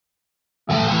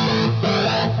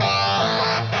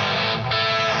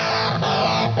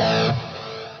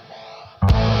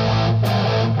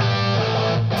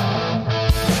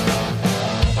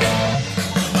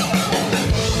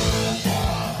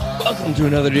to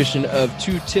another edition of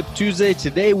Two Tip Tuesday.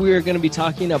 Today we are going to be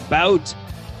talking about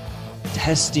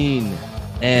testing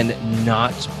and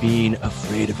not being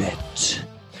afraid of it.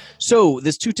 So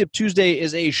this Two Tip Tuesday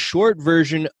is a short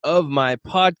version of my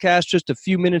podcast, just a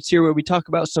few minutes here where we talk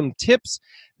about some tips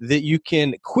that you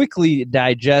can quickly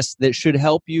digest that should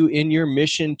help you in your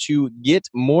mission to get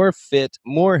more fit,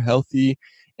 more healthy,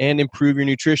 and improve your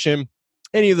nutrition.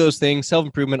 Any of those things,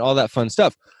 self-improvement, all that fun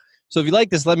stuff. So if you like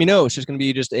this, let me know. It's just going to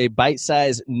be just a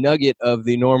bite-sized nugget of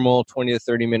the normal 20 to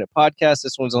 30-minute podcast.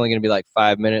 This one's only going to be like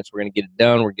 5 minutes. We're going to get it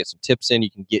done. We're going to get some tips in.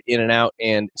 You can get in and out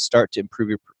and start to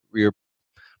improve your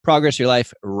progress, your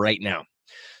life right now.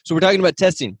 So we're talking about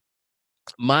testing.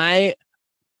 My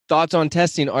thoughts on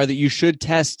testing are that you should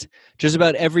test just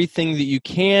about everything that you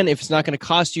can if it's not going to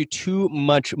cost you too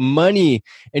much money,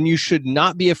 and you should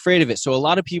not be afraid of it. So a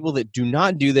lot of people that do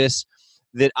not do this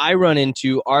that I run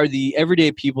into are the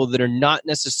everyday people that are not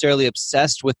necessarily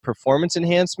obsessed with performance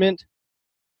enhancement,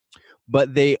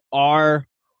 but they are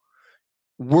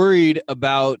worried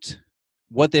about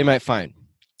what they might find.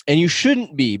 And you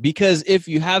shouldn't be, because if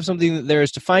you have something that there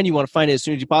is to find, you want to find it as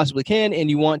soon as you possibly can, and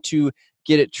you want to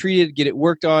get it treated, get it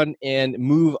worked on, and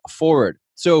move forward.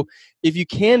 So if you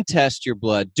can test your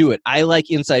blood, do it. I like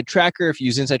Inside Tracker. If you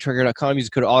use InsideTracker.com, use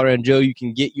the code AllAroundJoe, you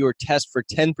can get your test for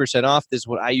 10% off. This is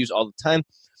what I use all the time.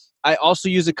 I also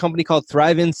use a company called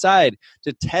Thrive Inside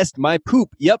to test my poop.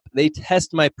 Yep, they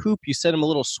test my poop. You send them a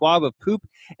little swab of poop,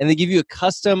 and they give you a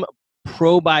custom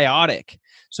probiotic.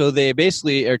 So they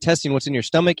basically are testing what's in your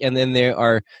stomach, and then they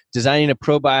are designing a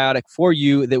probiotic for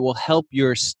you that will help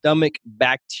your stomach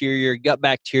bacteria, gut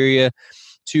bacteria,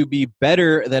 to be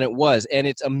better than it was. And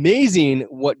it's amazing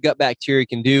what gut bacteria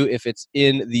can do if it's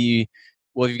in the,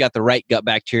 well, if you've got the right gut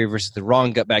bacteria versus the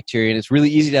wrong gut bacteria. And it's really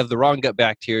easy to have the wrong gut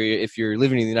bacteria if you're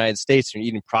living in the United States and you're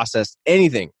eating processed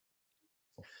anything.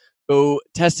 So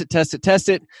test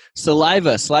it.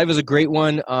 Saliva is a great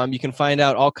one. You can find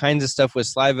out all kinds of stuff with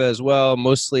saliva as well.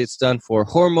 Mostly it's done for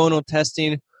hormonal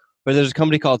testing, but there's a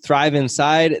company called Thrive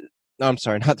Inside. No, I'm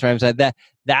sorry, not Thrive Inside.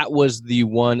 That was the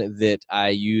one that I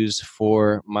use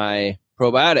for my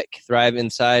probiotic. Thrive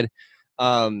Inside.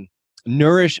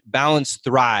 Nourish, Balance,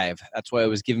 Thrive. That's why it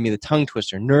was giving me the tongue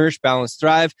twister. Nourish, Balance,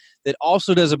 Thrive. That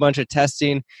also does a bunch of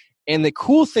testing. And the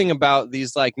cool thing about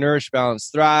these like Nourish, Balance,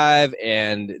 Thrive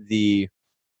and the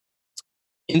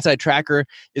Inside Tracker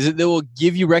is that they will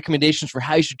give you recommendations for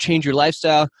how you should change your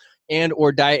lifestyle and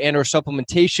or diet and or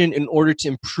supplementation in order to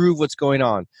improve what's going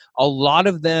on. A lot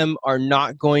of them are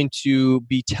not going to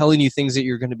be telling you things that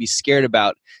you're going to be scared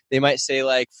about. They might say,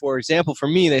 like, for example, for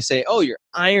me, they say, oh, your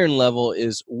iron level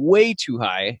is way too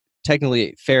high.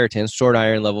 Technically ferritin, stored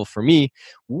iron level for me,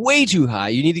 way too high.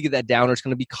 You need to get that down or it's going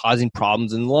to be causing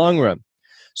problems in the long run.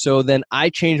 So then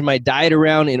I change my diet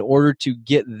around in order to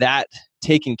get that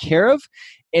taken care of,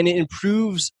 and it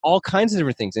improves all kinds of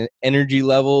different things, and energy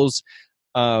levels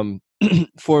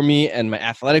for me, and my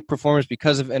athletic performance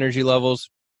because of energy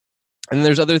levels. And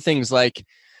there's other things like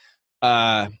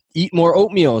eat more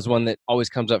oatmeal is one that always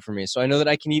comes up for me. So I know that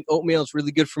I can eat oatmeal. It's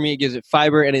really good for me. It gives it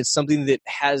fiber, and it's something that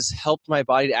has helped my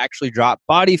body to actually drop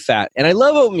body fat. And I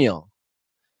love oatmeal.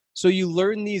 So you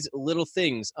learn these little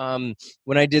things.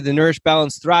 When I did the Nourish,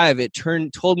 Balance, Thrive, it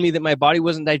told me that my body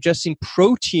wasn't digesting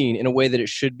protein in a way that it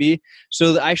should be,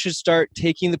 so that I should start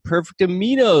taking the Perfect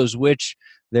Aminos, which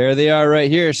there they are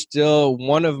right here. Still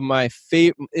one of my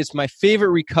favorite. It's my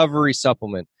favorite recovery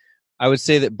supplement. I would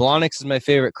say that Blonix is my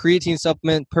favorite creatine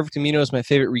supplement. Perfect Amino is my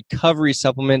favorite recovery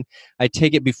supplement. I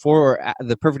take it before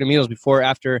the Perfect Aminos before or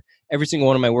after every single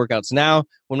one of my workouts. Now,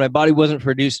 when my body wasn't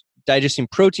digesting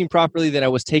protein properly, then I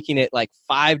was taking it like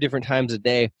 5 different times a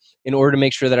day in order to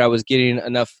make sure that I was getting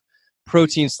enough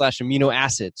protein / amino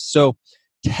acids. So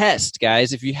test,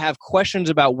 guys. If you have questions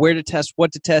about where to test,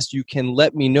 what to test, you can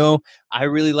let me know. I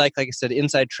really like I said,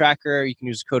 Inside Tracker. You can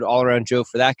use the code AllAroundJoe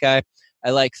for that guy. I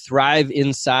like Thrive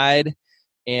Inside,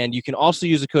 and you can also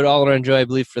use the code AllAroundJoe, I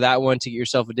believe, for that one to get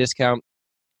yourself a discount.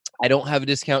 I don't have a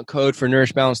discount code for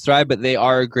Nourish, Balance, Thrive, but they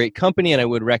are a great company, and I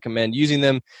would recommend using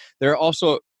them. There are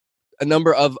also a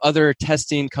number of other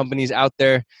testing companies out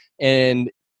there, and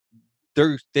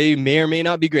they may or may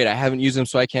not be great. I haven't used them,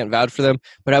 so I can't vouch for them.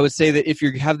 But I would say that if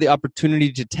you have the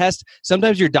opportunity to test,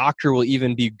 sometimes your doctor will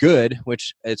even be good,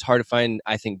 which it's hard to find,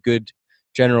 I think, good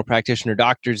general practitioner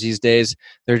doctors these days.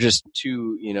 They're just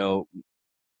too,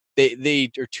 they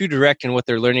are too direct in what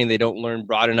they're learning. They don't learn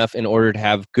broad enough in order to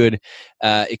have good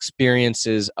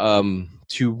experiences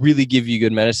to really give you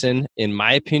good medicine. In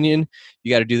my opinion,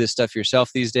 you got to do this stuff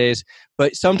yourself these days.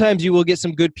 But sometimes you will get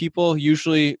some good people.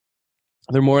 Usually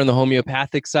they're more on the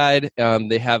homeopathic side.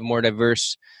 They have more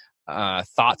diverse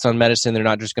thoughts on medicine. They're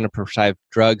not just going to prescribe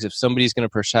drugs. If somebody's going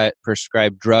to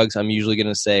prescribe drugs, I'm usually going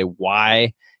to say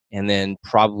why, and then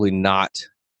probably not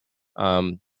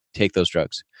take those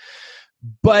drugs.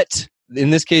 But in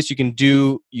this case, you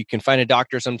can find a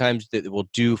doctor sometimes that will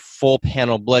do full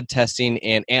panel blood testing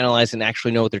and analyze and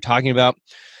actually know what they're talking about.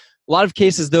 A lot of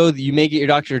cases, though, you may get your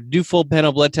doctor to do full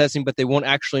panel blood testing, but they won't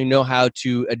actually know how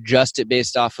to adjust it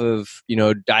based off of,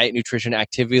 diet, nutrition,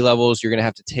 activity levels. You're going to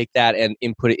have to take that and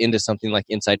input it into something like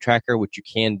Inside Tracker, which you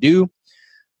can do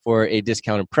for a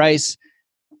discounted price.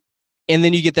 And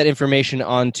then you get that information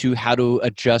onto how to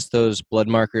adjust those blood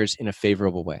markers in a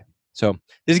favorable way. So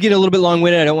this is getting a little bit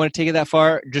long-winded. I don't want to take it that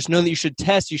far. Just know that you should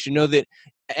test. You should know that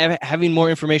having more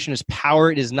information is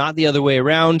power. It is not the other way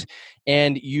around.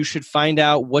 And you should find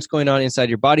out what's going on inside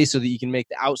your body so that you can make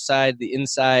the outside, the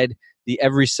inside, the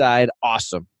every side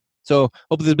awesome. So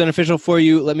hope this is beneficial for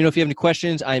you. Let me know if you have any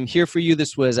questions. I'm here for you.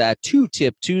 This was a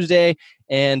 2-Tip Tuesday.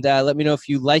 And let me know if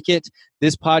you like it.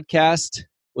 This podcast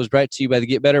was brought to you by the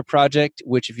Get Better Project,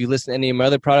 which if you listen to any of my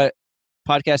other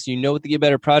podcasts, you know what the Get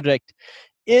Better Project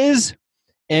is.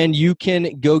 And you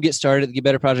can go get started at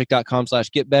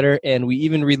getbetterproject.com/getbetter. And we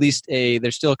even released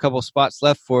there's still a couple of spots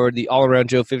left for the All Around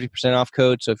Joe 50% off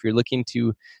code. So if you're looking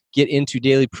to get into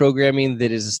daily programming,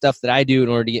 that is the stuff that I do in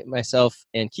order to get myself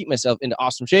and keep myself into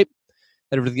awesome shape,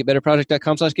 head over to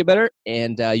getbetterproject.com/getbetter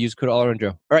and use code All Around Joe.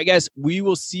 All right, guys, we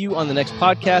will see you on the next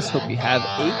podcast. Hope you have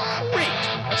a great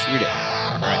rest of your day.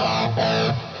 All right.